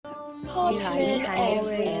Behind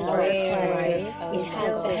always works it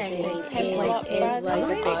has a dream, it's like a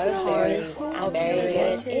big horse and bury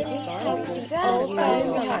it in stories. All kinds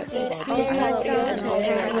of happened,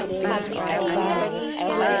 I love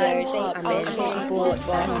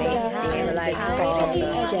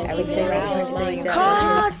and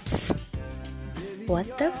Cut! What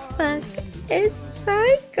the fuck? It's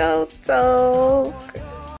Psycho Talk.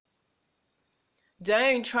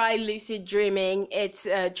 Don't try lucid dreaming, it's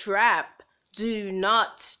a trap. Do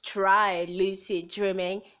not try lucid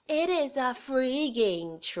dreaming, it is a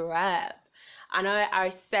freaking trap. I know I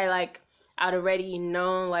say like I'd already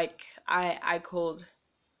known like I could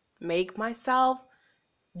make myself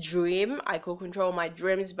dream, I could control my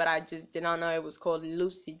dreams, but I just did not know it was called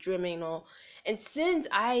lucid dreaming. And since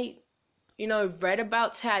I read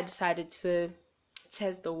about it, I decided to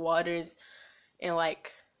test the waters and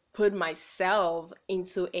like put myself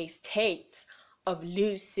into a state of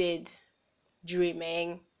lucid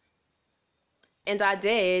dreaming. And I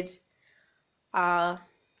did. I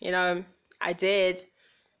did.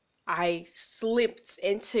 I slipped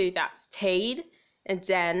into that state, and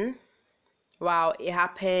then wow, it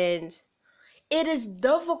happened. It is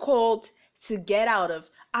difficult to get out of,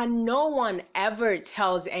 and no one ever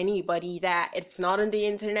tells anybody that. It's not on the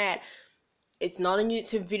internet, it's not on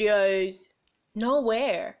YouTube videos,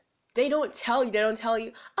 nowhere. They don't tell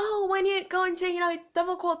you, oh, when you're going to, it's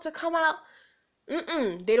difficult to come out.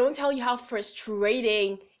 They don't tell you how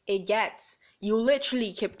frustrating it gets. You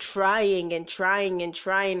literally keep trying and trying and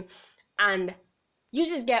trying, and you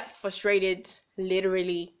just get frustrated,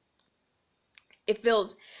 literally.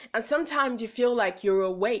 And sometimes you feel like you're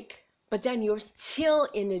awake, but then you're still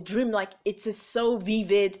in a dream. Like, it is so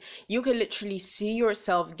vivid. You can literally see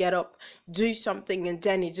yourself get up, do something, and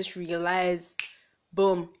then you just realize,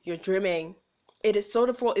 boom, you're dreaming. It is so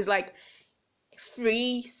difficult. It's like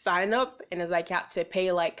free sign up, and it's like you have to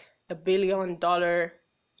pay like $1 billion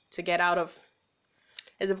to get out of.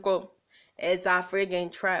 It's difficult. It's a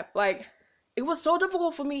freaking trap. Like, it was so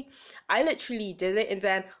difficult for me. I literally did it, and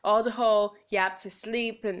then all the whole you have to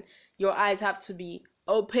sleep and your eyes have to be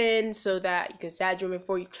open so that you can start dreaming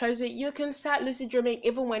before you close it. You can start lucid dreaming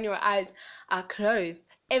even when your eyes are closed.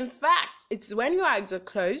 In fact, it's when your eyes are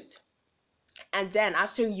closed and then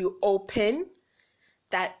after you open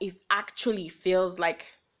that it actually feels like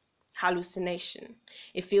hallucination.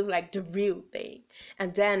 It feels like the real thing.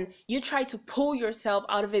 And then you try to pull yourself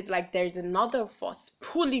out of it. It's like there's another force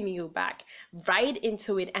pulling you back right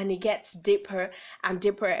into it, and it gets deeper and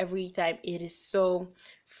deeper every time. It is so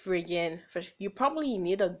friggin' you probably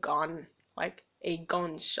need a gun, like a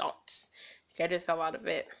gunshot, to get yourself out of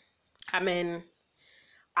it. I mean,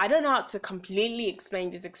 I don't know how to completely explain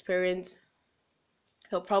this experience.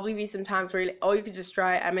 It'll probably be some time for you, or you could just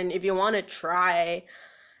try. I mean, if you want to try,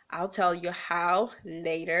 I'll tell you how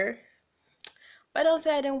later. But don't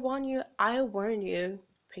say I didn't warn you. I warned you.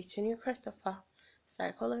 Petunia Christopher,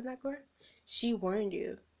 Psycho Network, she warned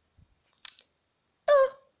you.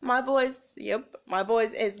 My voice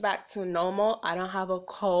is back to normal. I don't have a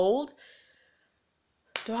cold.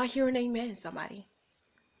 Do I hear an amen, somebody?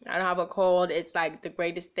 I don't have a cold. It's like the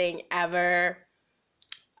greatest thing ever.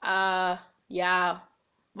 Yeah.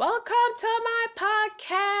 Welcome to my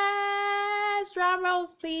podcast. Drum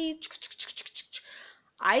rolls, please.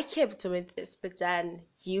 I keep doing this, but then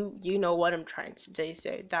you know what I'm trying to do,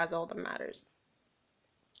 so that's all that matters.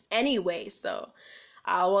 Anyway, so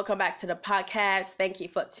welcome back to the podcast. Thank you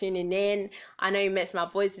for tuning in. I know you missed my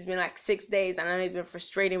voice. It's been like 6 days. I know it's been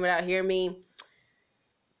frustrating without hearing me.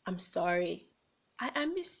 I'm sorry. I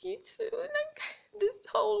miss you too. Like, this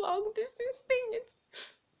whole long distance thing,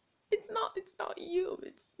 it's not you,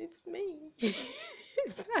 it's me.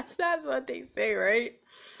 that's what they say, right?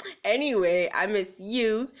 Anyway, I miss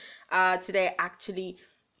you. Today, actually,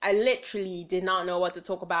 I literally did not know what to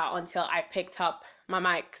talk about until I picked up my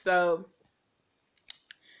mic. So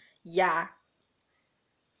yeah,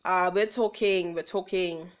 we're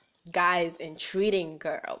talking guys and treating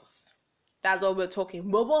girls. That's what we're talking.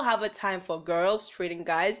 We will have a time for girls treating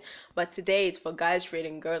guys, but today it's for guys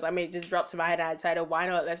treating girls. I mean, it just dropped to my head and I decided, why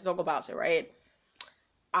not? Let's talk about it, right?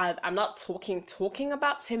 I'm not talking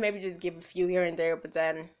about it. Maybe just give a few here and there, but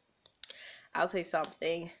then I'll say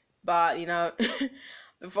something. But,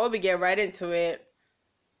 before we get right into it,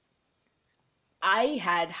 I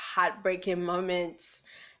had heartbreaking moments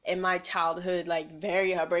in my childhood, like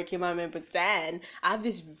very heartbreaking moment, but then I have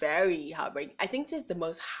this very heartbreaking, I think this is the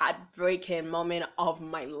most heartbreaking moment of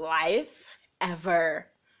my life ever.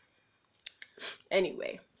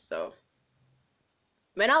 Anyway, so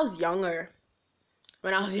when I was younger,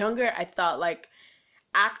 I thought like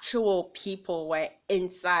actual people were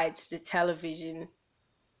inside the television.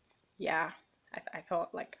 Yeah, I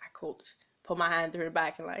thought like I could put my hand through the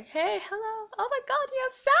back and like, hey, hello, oh my god, you're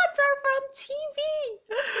Sandra from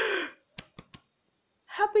TV.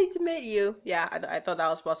 Happy to meet you. Yeah, I thought that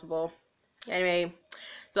was possible. Anyway,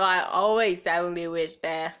 so I always silently wish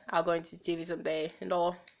that I'll go into TV someday and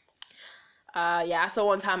all. Yeah, so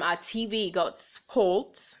one time our TV got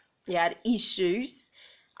spoiled. It had issues.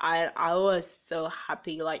 I was so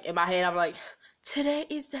happy. Like in my head, I'm like, today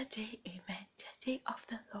is the day, amen. The day of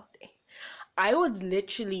the Lord. Amen. I was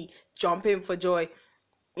literally jumping for joy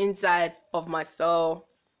inside of my soul.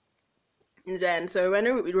 And then, so when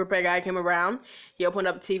the repair guy came around, he opened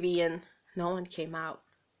up TV and no one came out.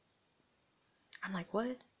 I'm like,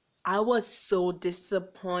 what? I was so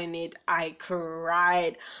disappointed. I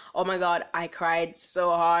cried. Oh my god, I cried so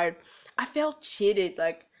hard. I felt cheated.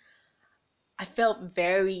 Like, I felt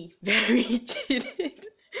very, very cheated.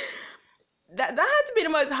 That had to be the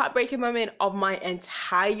most heartbreaking moment of my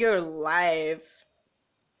entire life.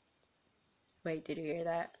 Wait, did you hear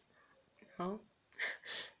that? No?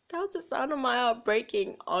 That was the sound of my heart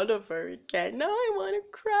breaking all over again. Now I want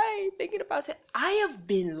to cry thinking about it. I have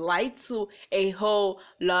been lied to a whole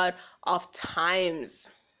lot of times.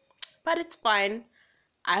 But it's fine.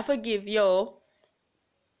 I forgive you.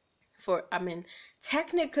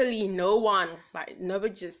 Technically no one, like,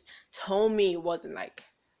 nobody just told me it wasn't like,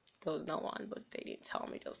 there was no one, but they didn't tell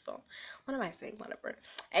me those. So what am I saying? Whatever.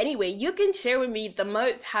 Anyway, you can share with me the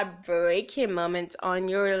most heartbreaking moments on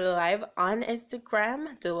your live on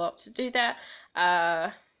Instagram. Do love to do that.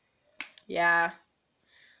 Yeah.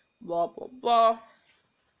 Blah blah blah.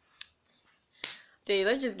 Dude,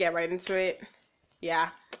 let's just get right into it. Yeah,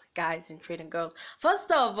 guys and trading girls.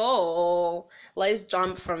 First of all, let's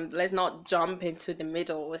not jump into the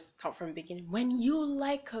middle. Let's start from the beginning. When you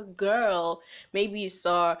like a girl, maybe you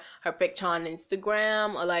saw her picture on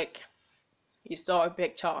Instagram, or like you saw a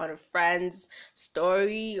picture on a friend's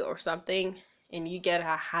story or something, and you get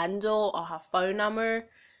her handle or her phone number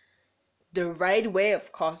the right way,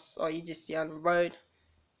 of course, or you just see on the road.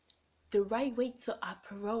 The right way to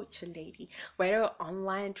approach a lady, whether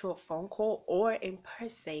online through a phone call or in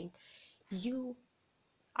person,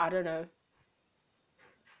 I don't know.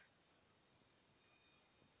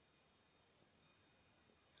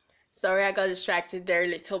 Sorry, I got distracted there a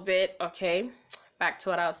little bit. Okay, back to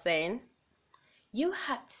what I was saying. You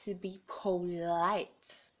have to be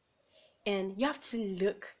polite, and you have to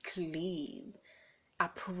look clean,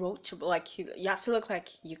 approachable. Like you have to look like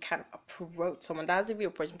you can approach someone. That's if you're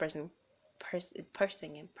a person,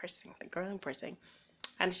 the girl in person,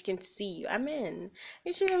 and she can see you. I mean,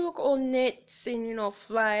 you should look all neat and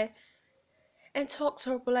fly, and talk to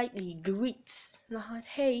her politely. Greet, not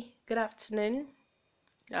hey, good afternoon.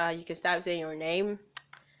 You can start saying your name.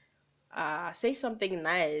 Say something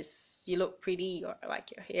nice. You look pretty, or like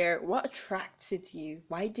your hair. What attracted you?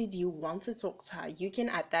 Why did you want to talk to her? You can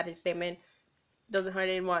add that as statement. Doesn't hurt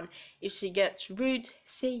anyone. If she gets rude,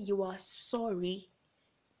 say you are sorry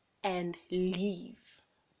and leave.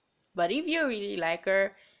 But if you really like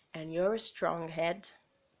her and you're a strong head,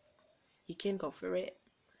 you can go for it.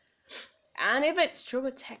 And if it's through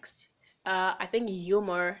a text, I think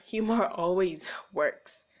humor always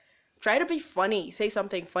works. Try to be funny. Say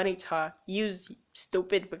something funny to her. Use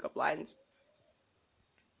stupid pickup lines.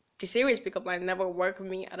 The serious pickup lines never work with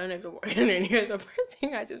me. I don't know if it works in any other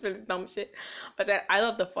person. I just really dumb shit. But I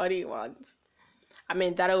love the funny ones. I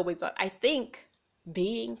mean, that always. I think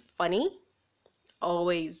being funny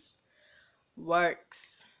always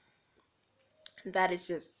works. That is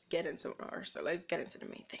just get into our. So let's get into the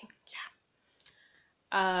main thing.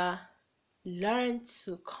 Yeah. Learn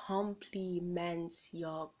to compliment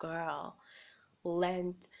your girl.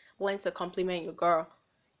 Learn to compliment your girl.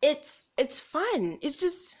 It's fun. It's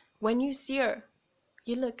just when you see her,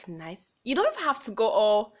 you look nice. You don't have to go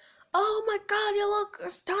all, oh my god, you look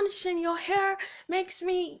astonishing. Your hair makes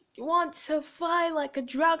me want to fly like a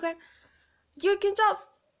dragon. You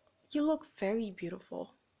look very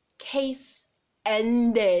beautiful. Case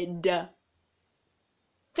ended.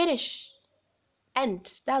 Finish.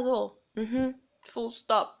 End. That's all. Full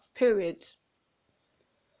stop. Period.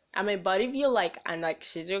 I mean, but if you and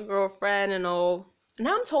she's your girlfriend and all.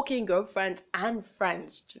 Now I'm talking girlfriends and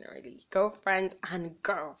friends generally. Girlfriends and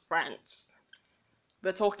girlfriends.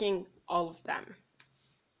 We're talking all of them.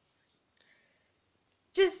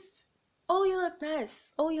 Just, oh, you look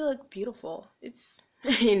nice. Oh, you look beautiful. It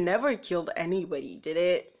never killed anybody, did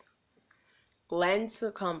it? Learn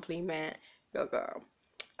to compliment your girl.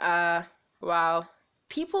 Wow.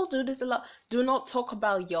 People do this a lot. Do not talk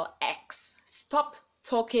about your ex. Stop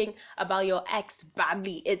talking about your ex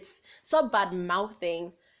badly. It's stop bad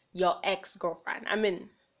mouthing your ex-girlfriend. I mean,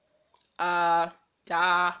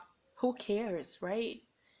 who cares, right?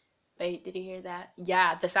 Wait, did you hear that?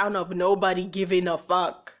 Yeah, the sound of nobody giving a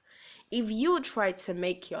fuck. If you try to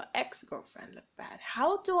make your ex-girlfriend look bad,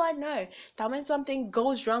 how do I know that when something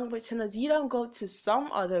goes wrong between us, you don't go to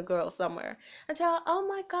some other girl somewhere and tell her, oh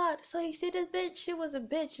my god, so you see this bitch, she was a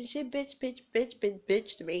bitch and she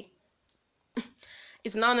bitch to me.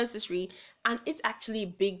 It's not necessary, and it's actually a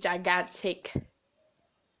big gigantic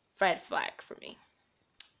red flag for me.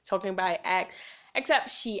 Talking about ex, except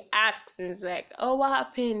she asks and is like, oh, what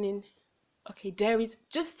happened? And okay, there is,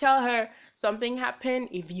 just tell her something happened.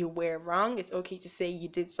 If you were wrong, it's okay to say you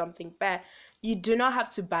did something bad. You do not have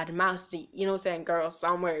to badmouth the innocent girl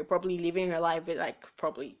somewhere, probably living her life with like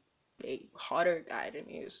probably a hotter guy than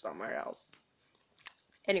you somewhere else.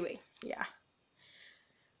 Anyway, yeah.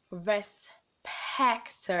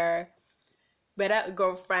 Respect her. Whether a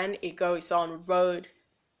girlfriend, a girl is on road,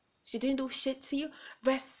 she didn't do shit to you.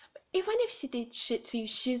 Even if she did shit to you,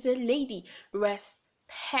 she's a lady.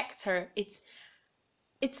 Respect her. It's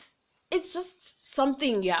just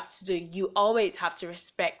something you have to do. You always have to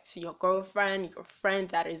respect your girlfriend, your friend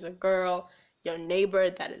that is a girl, your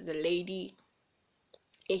neighbor that is a lady,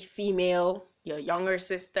 a female, your younger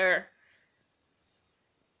sister.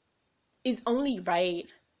 It's only right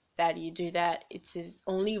that you do that. It is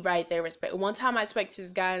only right they respect. One time I spoke to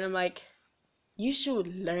this guy and I'm like, you should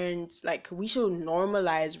learn, like, we should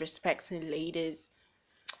normalize respecting ladies.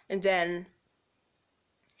 And then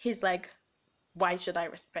he's like, why should I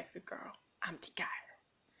respect the girl? I'm the guy.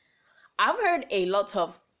 I've heard a lot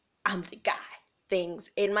of I'm the guy things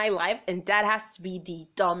in my life, and that has to be the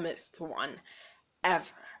dumbest one ever.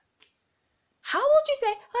 How would you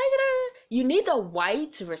say, you need a why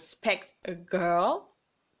to respect a girl?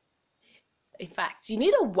 In fact, you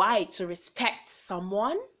need a why to respect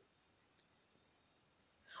someone?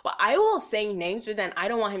 Well, I will say names, but then I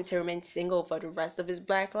don't want him to remain single for the rest of his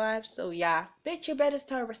black life. So yeah, bitch, you better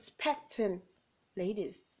start respecting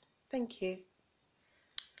ladies. Thank you.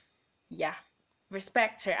 Yeah,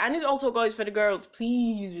 respect her. And it also goes for the girls.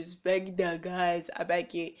 Please respect the guys. I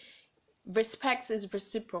beg you. Respect is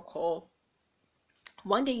reciprocal.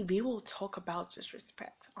 One day we will talk about just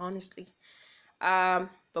respect, honestly. But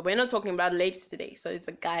we're not talking about ladies today. So it's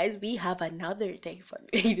the guys. We have another day for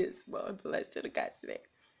ladies. Well, but let's do the guys today.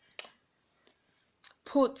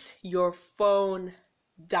 Put your phone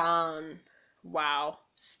down. Wow.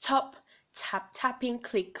 Stop tapping,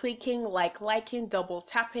 clicking, liking, double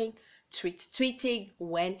tapping, tweeting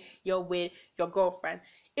when you're with your girlfriend.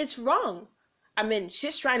 It's wrong. I mean,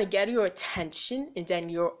 she's trying to get your attention and then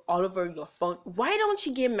you're all over your phone. Why don't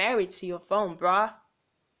you get married to your phone, bruh?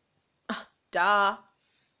 Duh.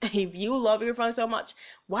 If you love your phone so much,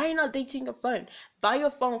 why are you not dating your phone? Buy your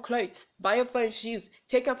phone clothes, buy your phone shoes,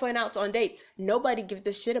 take your phone out on dates. Nobody gives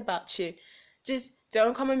a shit about you. Just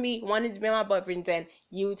don't come at me wanting to be my boyfriend, then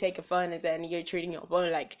you take a phone and then you're treating your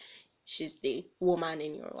phone like she's the woman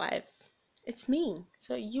in your life. It's me.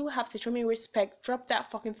 So you have to show me respect. Drop that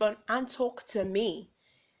fucking phone and talk to me.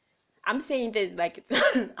 I'm saying this like it's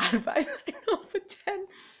an advice. I know, but then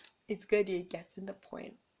it's good you're getting the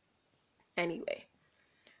point. Anyway.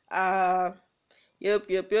 Yep.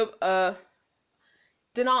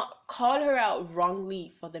 Do not call her out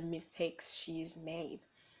wrongly for the mistakes she's made.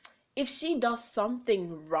 If she does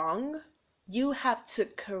something wrong, you have to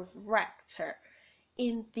correct her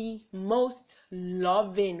in the most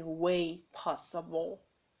loving way possible.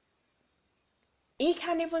 It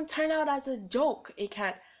can even turn out as a joke. It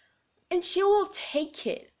can, and she will take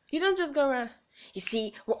it. You don't just go around, you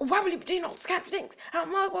see, why will you be doing all these kind of things?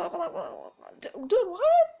 Dude,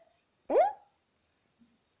 what?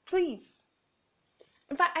 Please.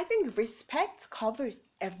 In fact, I think respect covers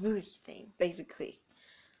everything, basically.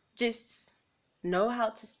 Just know how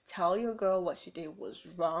to tell your girl what she did was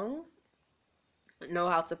wrong. Know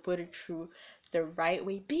how to put it through the right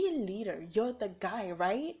way. Be a leader. You're the guy,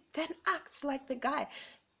 right? Then act like the guy.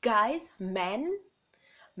 Guys, men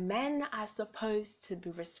are supposed to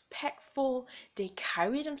be respectful. They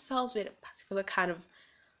carry themselves with a particular kind of,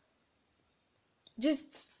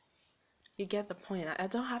 just, you get the point. I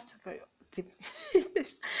don't have to go deep.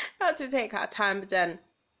 Not to take our time, but then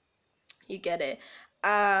you get it.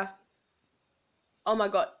 Oh my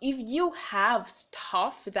god, if you have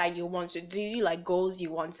stuff that you want to do, like goals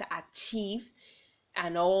you want to achieve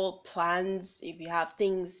and all plans, if you have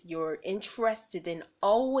things you're interested in,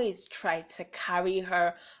 always try to carry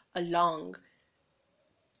her along.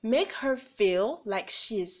 Make her feel like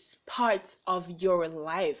she's part of your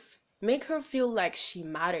life. Make her feel like she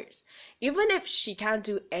matters. Even if she can't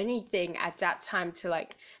do anything at that time to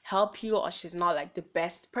like help you, or she's not like the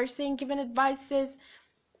best person giving advices,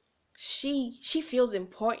 she feels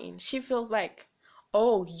important. She feels like,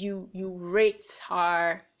 oh, you rate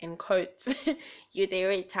her, in quotes. You they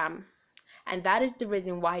rate him. And that is the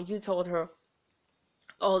reason why you told her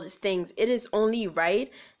all these things. It is only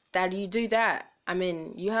right that you do that. I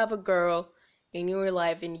mean, you have a girl in your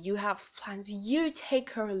life and you have plans. You take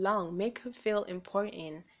her along, make her feel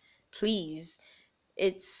important, please.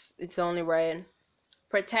 It's only right.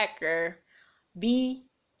 Protect her. Be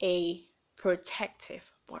a protective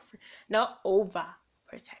boyfriend, not over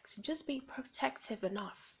protective. Just be protective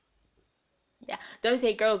enough. Yeah, don't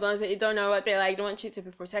say girls don't know what they like. Don't want you to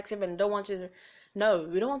be protective and don't want you to. No,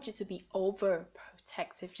 we don't want you to be over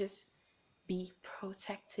protective. Just be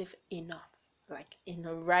protective enough, like in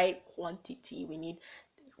the right quantity. We need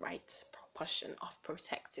the right proportion of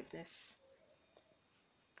protectiveness.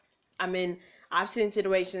 I mean, I've seen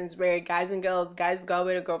situations where guys go with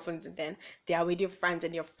their girlfriends and then they are with your friends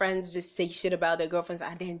and your friends just say shit about their girlfriends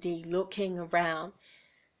and then they looking around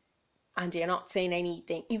and they're not saying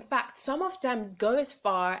anything. In fact, some of them go as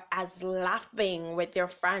far as laughing with their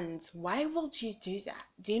friends. Why would you do that?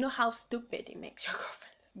 Do you know how stupid it makes your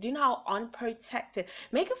girlfriend? Do you know how unprotected?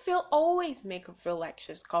 Always make her feel like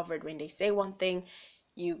she's covered. When they say one thing,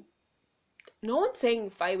 no one's saying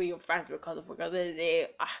fight with your friends because they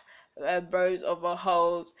bros over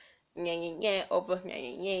hoes, over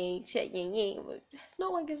no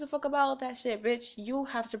one gives a fuck about that shit, bitch. You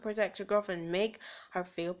have to protect your girlfriend. Make her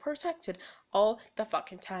feel protected all the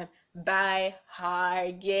fucking time. Buy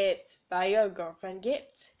her gifts. Buy your girlfriend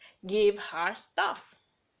gifts. Give her stuff.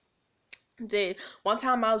 Dude, one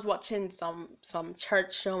time I was watching some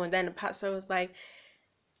church show and then the pastor was like,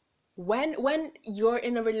 when you're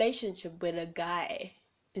in a relationship with a guy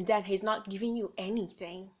and then he's not giving you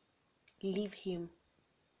anything, leave him.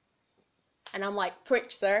 And I'm like,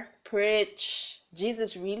 preach, sir, preach.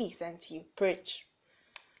 Jesus really sent you. Preach.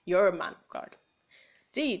 You're a man of God.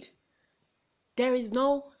 Dude, there is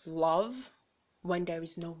no love when there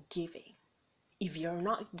is no giving. If you're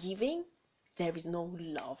not giving, there is no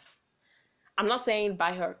love. I'm not saying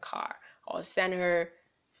buy her a car or send her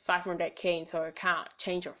 500K into her account,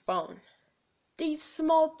 change her phone. These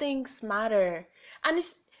small things matter. And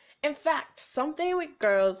it's, in fact, something with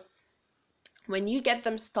girls, when you get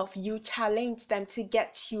them stuff, you challenge them to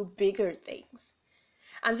get you bigger things.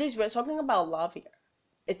 And this, we're talking about love here.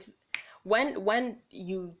 It's when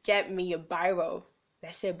you get me a biro,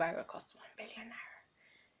 let's say a biro costs 1 billion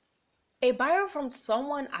naira. A biro from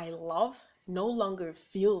someone I love no longer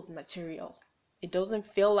feels material. It doesn't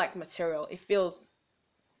feel like material. It feels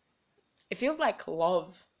like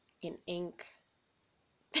love in ink.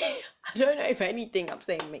 I don't know if anything I'm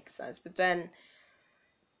saying makes sense, but then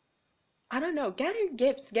I don't know. Get her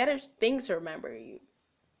gifts, get her things to remember you.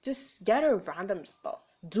 Just get her random stuff.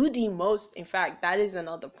 Do the most, in fact, that is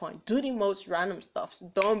another point. Do the most random stuff.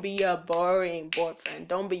 Don't be a boring boyfriend.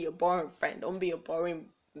 Don't be a boring friend. Don't be a boring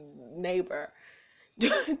neighbor.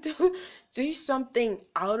 Do something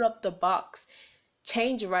out of the box.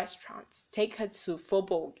 Change restaurants. Take her to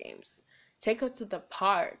football games. Take her to the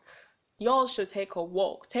park. Y'all should take a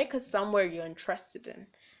walk. Take her somewhere you're interested in.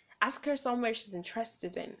 Ask her somewhere she's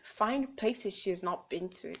interested in. Find places she's not been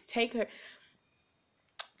to. Take her.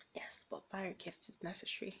 Yes, but buy her gifts is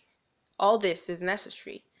necessary. All this is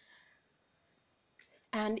necessary.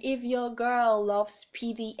 And if your girl loves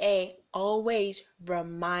PDA, always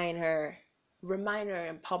remind her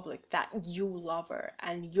in public that you love her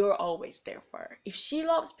and you're always there for her. If she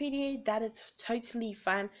loves PDA, that is totally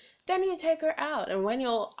fine. Then you take her out, and when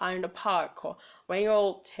you're in the park or when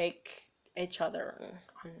you'll take each other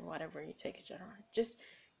on whatever you take each other on, just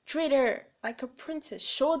treat her like a princess.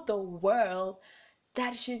 Show the world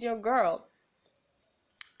that she's your girl.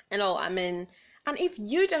 And all, I mean, and if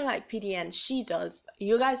you don't like PDA and she does,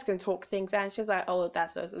 you guys can talk things out. And she's like, oh,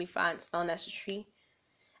 that's totally fine. It's not necessary.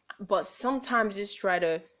 But sometimes just try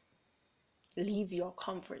to leave your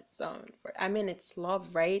comfort zone. I mean, it's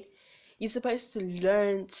love, right? You're supposed to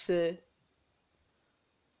learn to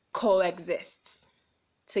coexist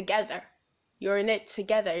together. You're in it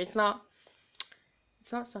together. It's not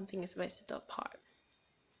something you're supposed to do apart.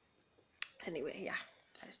 Anyway, yeah,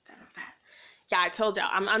 that is that of that. Yeah, I told y'all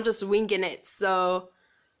I'm just winging it. So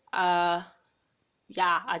yeah,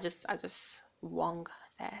 I just wong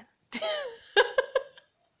that.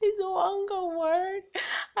 Is wong a word?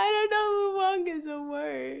 I don't know if wong is a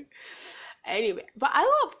word. Anyway, but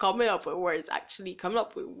I love coming up with words. Actually, coming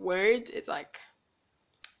up with words is like,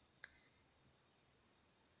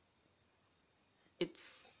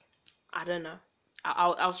 I don't know.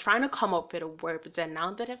 I was trying to come up with a word, but then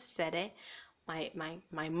now that I've said it, my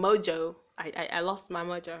mojo, I lost my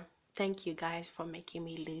mojo. Thank you guys for making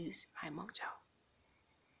me lose my mojo.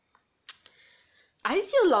 I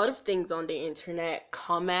see a lot of things on the internet,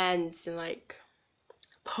 comments and like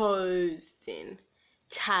posts and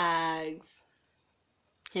tags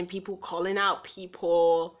and people calling out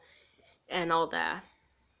people and all that.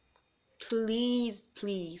 Please,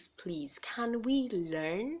 please, please, can we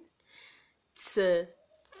learn to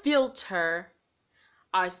filter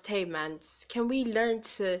our statements? Can we learn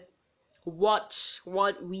to watch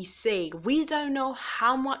what we say? We don't know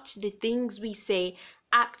how much the things we say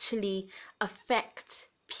actually affect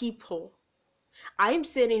people. I'm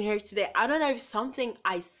sitting here today, I don't know if something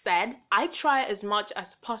I said, I try as much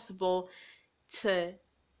as possible to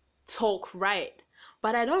talk right,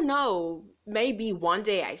 but I don't know, maybe one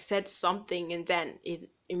day I said something and then it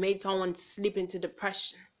made someone slip into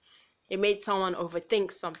depression. It made someone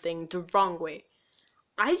overthink something the wrong way.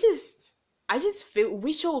 I just feel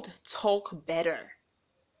we should talk better.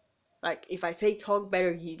 Like, if I say talk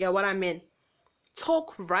better, you get what I mean?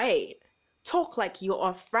 Talk right. Talk like you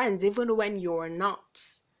are friends, even when you're not.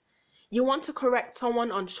 You want to correct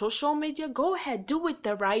someone on social media? Go ahead, do it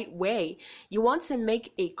the right way. You want to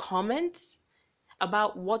make a comment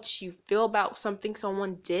about what you feel about something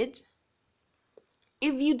someone did?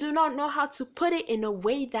 If you do not know how to put it in a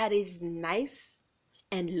way that is nice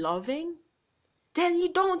and loving, then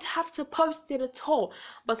you don't have to post it at all.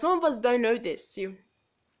 But some of us don't know this.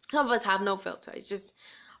 Some of us have no filter. It's just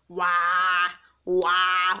wah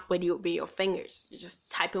with your fingers. You're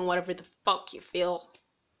just typing whatever the fuck you feel.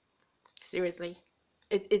 Seriously,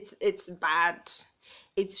 it's bad.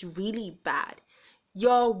 It's really bad.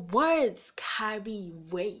 Your words carry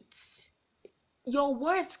weight. Your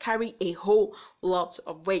words carry a whole lot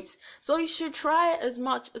of weight. So you should try as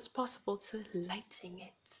much as possible to lighten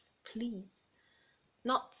it, please.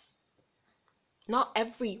 Not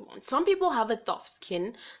everyone. Some people have a tough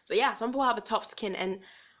skin. So yeah, some people have a tough skin, and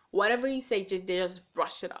whatever you say, they just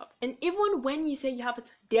brush it off. And even when you say you have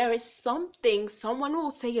it, there is something someone will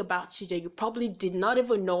say about you that you probably did not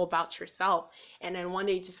even know about yourself. And then one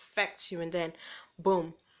day it just affects you, and then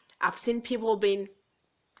boom. I've seen people being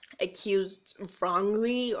accused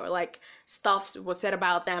wrongly, or like stuff was said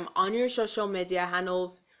about them on your social media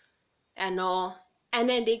handles and all, and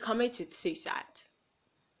then they committed suicide.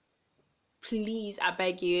 Please, I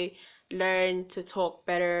beg you, learn to talk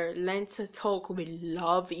better. Learn to talk with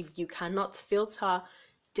love. If you cannot filter,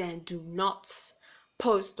 then do not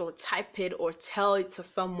post or type it or tell it to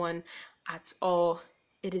someone at all.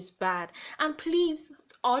 It is bad. And please,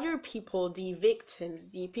 other people, the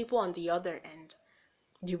victims, the people on the other end,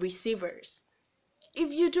 the receivers,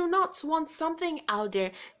 if you do not want something out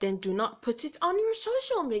there, then do not put it on your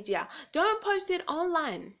social media. Don't post it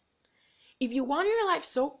online. If you want your life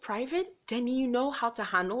so private, then you know how to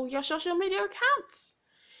handle your social media accounts.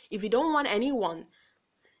 If you don't want anyone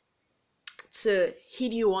to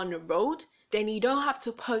hit you on the road, then you don't have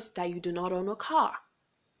to post that you do not own a car.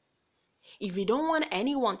 If you don't want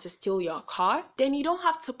anyone to steal your car, then you don't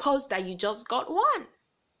have to post that you just got one.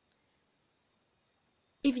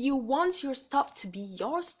 If you want your stuff to be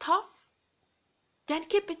your stuff, then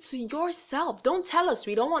keep it to yourself. Don't tell us,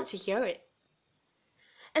 we don't want to hear it.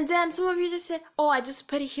 And then some of you just said, oh, I just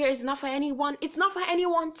put it here, it's not for anyone. It's not for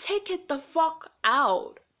anyone. Take it the fuck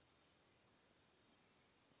out.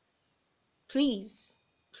 Please,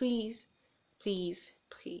 please, please,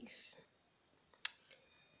 please.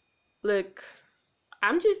 Look,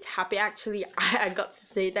 I'm just happy actually I got to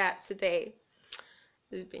say that today.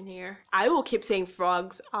 It's been here. I will keep saying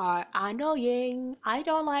frogs are annoying. I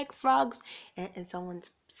don't like frogs. And someone's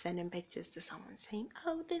sending pictures to someone saying,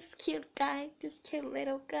 oh, this cute guy, this cute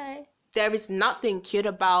little guy. There is nothing cute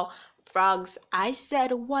about frogs. I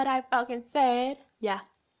said what I fucking said. Yeah,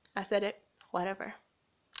 I said it. Whatever.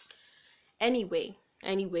 Anyway.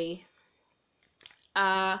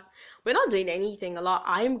 We're not doing anything a lot.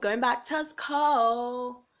 I'm going back to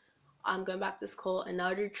school.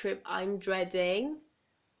 Another trip I'm dreading.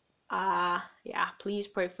 Yeah, please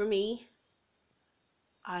pray for me.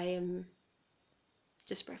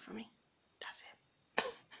 Just pray for me. That's it.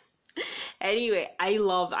 Anyway, I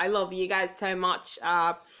love you guys so much.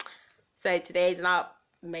 So today is not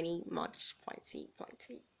much pointy,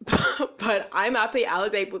 but I'm happy I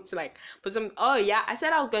was able to like put some. Oh yeah, I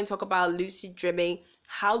said I was going to talk about lucid dreaming,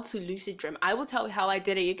 how to lucid dream. I will tell you how I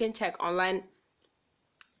did it. You can check online,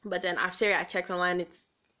 but then after I checked online, it's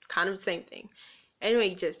kind of the same thing.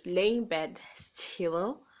 Anyway, just lay in bed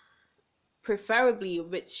still, preferably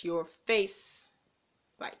with your face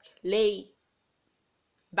like lay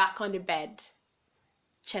back on the bed,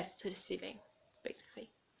 chest to the ceiling, basically.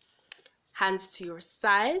 Hands to your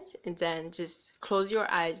side, and then just close your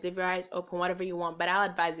eyes, leave your eyes open, whatever you want, but I'll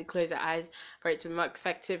advise you close your eyes for it to be more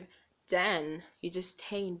effective. Then you just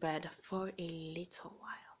stay in bed for a little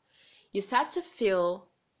while. You start to feel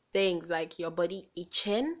things like your body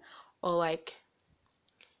itching, or like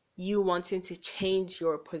you wanting to change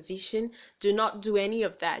your position. Do not do any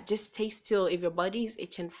of that. Just stay still. If your body is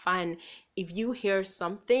itching, fine. If you hear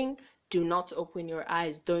something, do not open your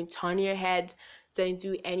eyes. Don't turn your head. Don't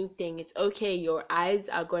do anything. It's okay. Your eyes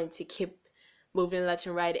are going to keep moving left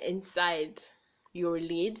and right inside your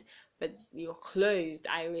lid, but your closed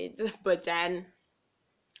eyelids. But then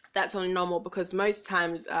that's only normal, because most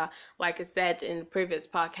times, like I said in the previous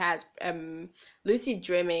podcast, lucid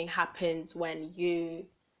dreaming happens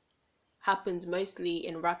mostly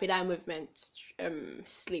in rapid eye movement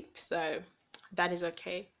sleep. So that is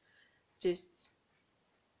okay. Just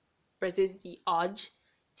resist the urge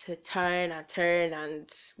to turn and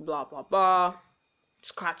blah blah blah,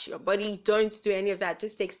 scratch your body. Don't do any of that.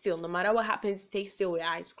 Just stay still. No matter what happens, stay still with your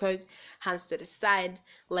eyes closed, hands to the side,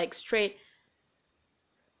 legs straight,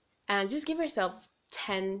 and just give yourself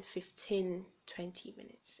 10, 15, 20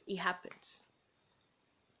 minutes. It happens.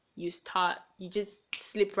 You just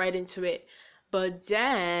slip right into it. But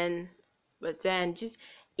then just,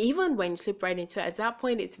 even when you slip right into it, at that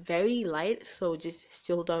point it's very light, so just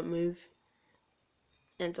still don't move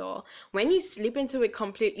and all. When you slip into it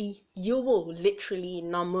completely, you will literally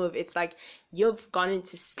not move. It's like you've gone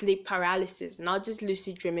into sleep paralysis, not just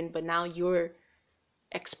lucid dreaming, but now you're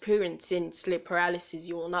experiencing sleep paralysis.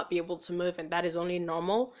 You will not be able to move, and that is only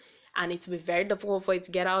normal, and it will be very difficult for you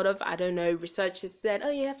to get out of. I don't know, researchers said,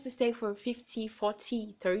 oh, you have to stay for 50,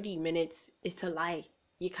 40, 30 minutes. It's a lie.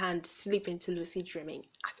 You can't sleep into lucid dreaming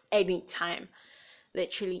at any time,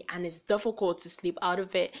 literally, and it's difficult to sleep out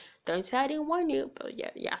of it. Don't say I didn't warn you, but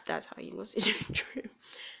yeah, that's how you lucid dream.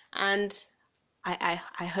 And I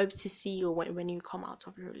hope to see you when you come out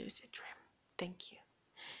of your lucid dream. Thank you.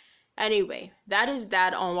 Anyway, that is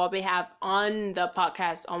that on what we have on the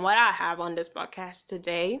podcast, on what I have on this podcast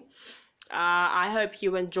today. I hope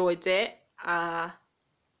you enjoyed it. I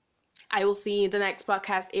will see you in the next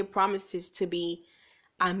podcast. It promises to be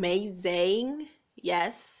amazing.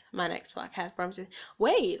 Yes, my next podcast promises.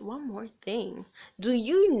 Wait, one more thing. Do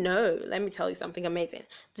you know, let me tell you something amazing.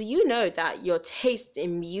 Do you know that your taste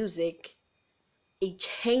in music, it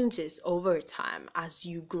changes over time as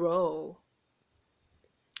you grow?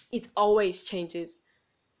 It always changes.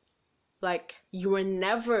 Like, you were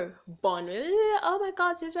never born with, oh my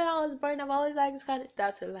God, since when I was born, I've always liked this kind of,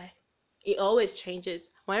 that's a lie. It always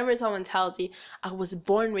changes. Whenever someone tells you, I was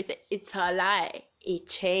born with it, it's a lie. It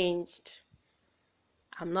changed.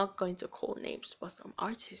 I'm not going to call names, but some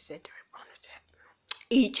artists said they were born with it.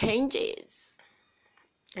 It changes.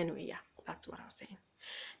 Anyway, yeah, that's what I was saying.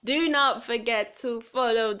 Do not forget to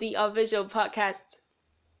follow the official podcast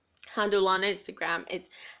handle on Instagram. It's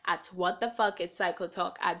at what the fuck it's Psycho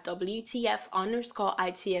Talk, at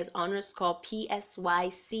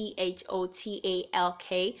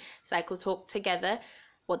WTF_ITS_PSYCHOTALK, Psycho Talk together.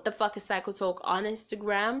 What the fuck is Psycho Talk on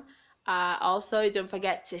Instagram. Also, don't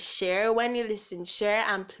forget to share when you listen. Share,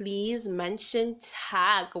 and please mention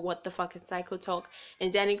tag what the fuck is Psycho Talk.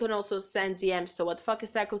 And then you can also send DMs to what the fuck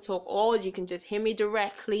is Psycho Talk, or you can just hit me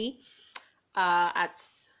directly at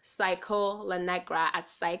Psycho La Negra, at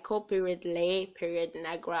Psycho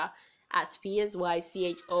 _Le_Negra at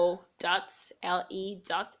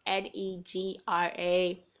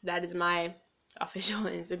PSYCHO.LE.NEGRA. That is my official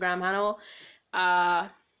Instagram handle.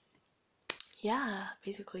 Yeah,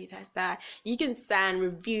 basically that's that. You can send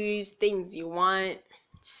reviews, things you want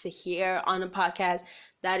to hear on the podcast.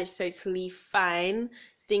 That is totally fine.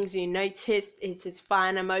 Things you noticed, it is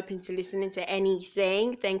fine. I'm open to listening to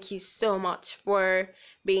anything. Thank you so much for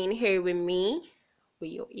being here with me,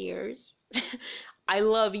 with your ears. I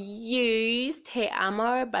love you. Stay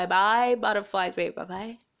amor. Bye-bye. Butterflies. Wait,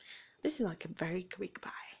 bye-bye. This is like a very quick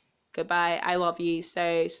bye. Goodbye. I love you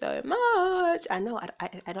so much. I know I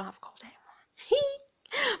don't have a cold anymore.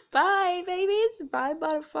 Bye, babies. Bye,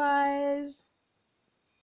 butterflies.